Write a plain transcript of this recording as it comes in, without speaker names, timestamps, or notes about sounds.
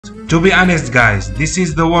To be honest guys, this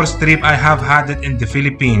is the worst trip I have had it in the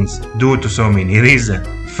Philippines due to so many reasons.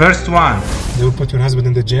 First one. They will put your husband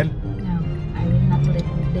in the jail? No, I will not let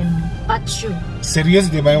them touch you.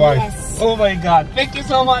 Seriously, my wife? Yes. Oh my God, thank you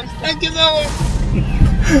so much. Thank you so much.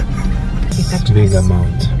 Big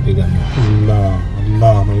amount.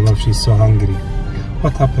 Allah, my wife, she's so hungry.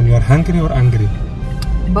 What happened? You are hungry or angry?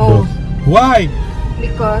 Both. Why?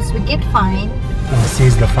 Because we get fined. This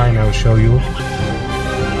is the fine, I'll show you.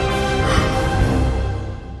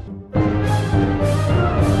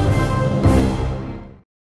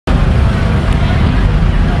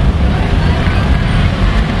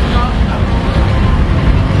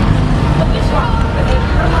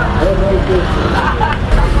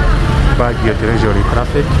 باقي تريجوري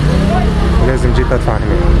ترافيك لازم جيت ادفع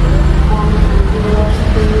هنا.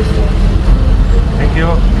 Thank you.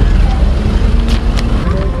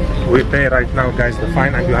 We pay right now guys the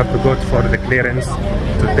fine and you have to go for the clearance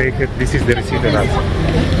to take it. This is the receipt of that.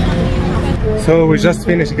 So we just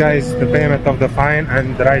finished guys the payment of the fine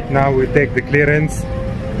and right now we take the clearance.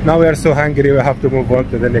 Now we are so hungry we have to move on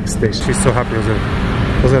to the next station. She's so happy.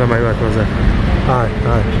 وصلنا مع الوقت وصل. هاي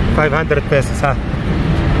 500 pesos ها.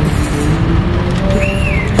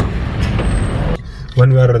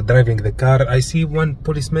 When we are driving the car, I see one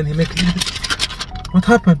policeman, he make what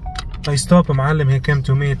happened? I stopped him, he came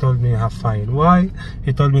to me, he told me you have fine. Why?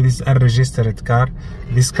 He told me this is unregistered car.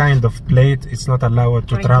 This kind of plate, it's not allowed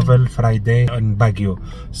to travel Friday in Baguio.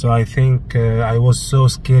 So I think I was so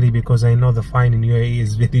scary because I know the fine in UAE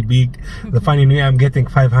is very big. The fine in UAE I'm getting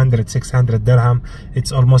 500, 600 dirham.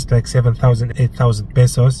 It's almost like 7,000, 8,000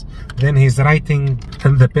 pesos. Then he's writing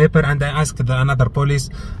the paper and I asked another police.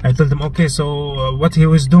 I told him, okay, so what he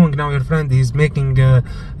was doing now, your friend, he's making a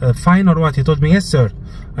fine or what? He told me, yes sir.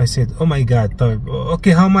 I said, oh my God,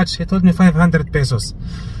 okay, how much? He told me 500 pesos.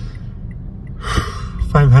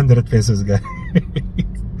 500 pesos, guys.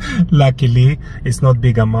 Luckily, it's not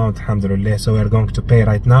big amount, alhamdulillah. So we are going to pay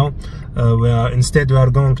right now. Instead, we are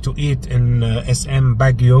going to eat in SM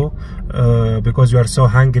Baguio because we are so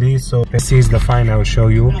hungry. So this is the fine, I will show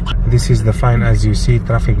you. This is the fine, as you see,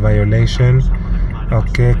 traffic violation.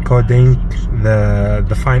 Okay, coding.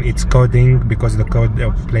 The fine, it's coding because the code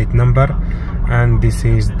of plate number. And this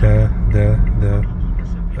is the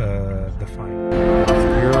fine. It's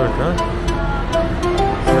pure, huh?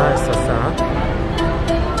 It's nice, huh?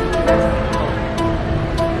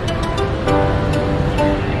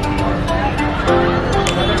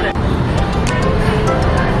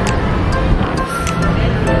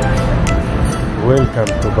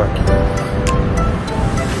 Welcome to Baguio.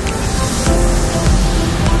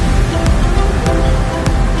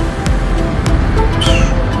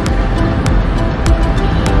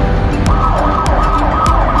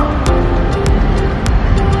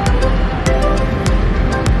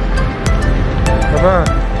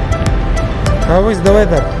 How is the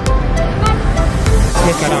weather?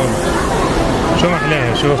 Look around. شو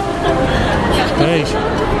أحلاها شوف. ايش.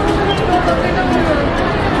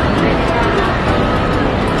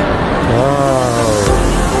 Wow.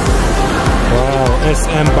 Wow.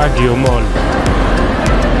 SM Baguio Mall.